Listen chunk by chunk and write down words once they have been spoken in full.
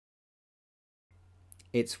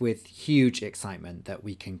it's with huge excitement that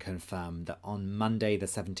we can confirm that on Monday, the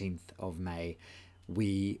 17th of May,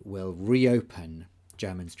 we will reopen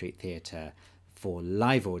Jermyn Street Theatre for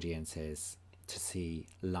live audiences to see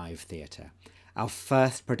live theatre. Our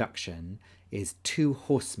first production is Two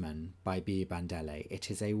Horsemen by B. Bandele.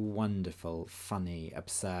 It is a wonderful, funny,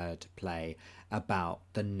 absurd play about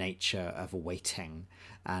the nature of waiting.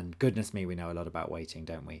 And goodness me, we know a lot about waiting,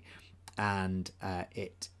 don't we? And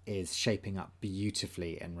it is shaping up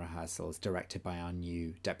beautifully in rehearsals, directed by our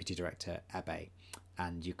new deputy director, Ebe.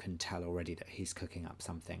 And you can tell already that he's cooking up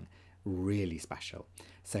something really special.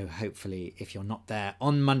 So hopefully, if you're not there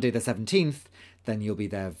on Monday the 17th, then you'll be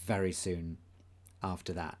there very soon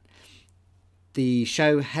after that. The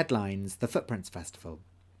show headlines the Footprints Festival,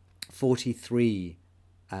 43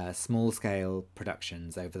 small-scale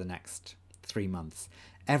productions over the next 3 months.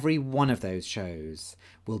 Every one of those shows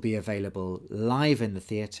will be available live in the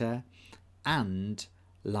theatre and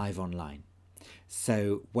live online.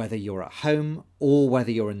 So whether you're at home or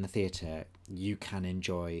whether you're in the theatre, you can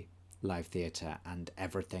enjoy live theatre and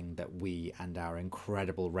everything that we and our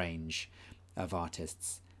incredible range of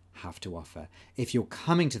artists have to offer. If you're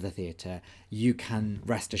coming to the theatre, you can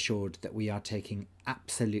rest assured that we are taking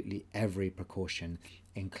absolutely every precaution,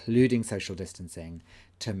 including social distancing,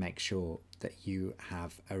 to make sure that you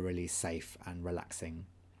have a really safe and relaxing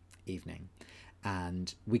evening.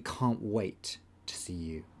 And we can't wait to see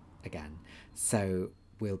you again. So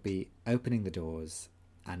we'll be opening the doors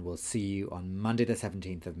and we'll see you on Monday the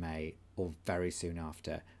 17th of May or very soon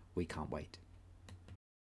after. We can't wait.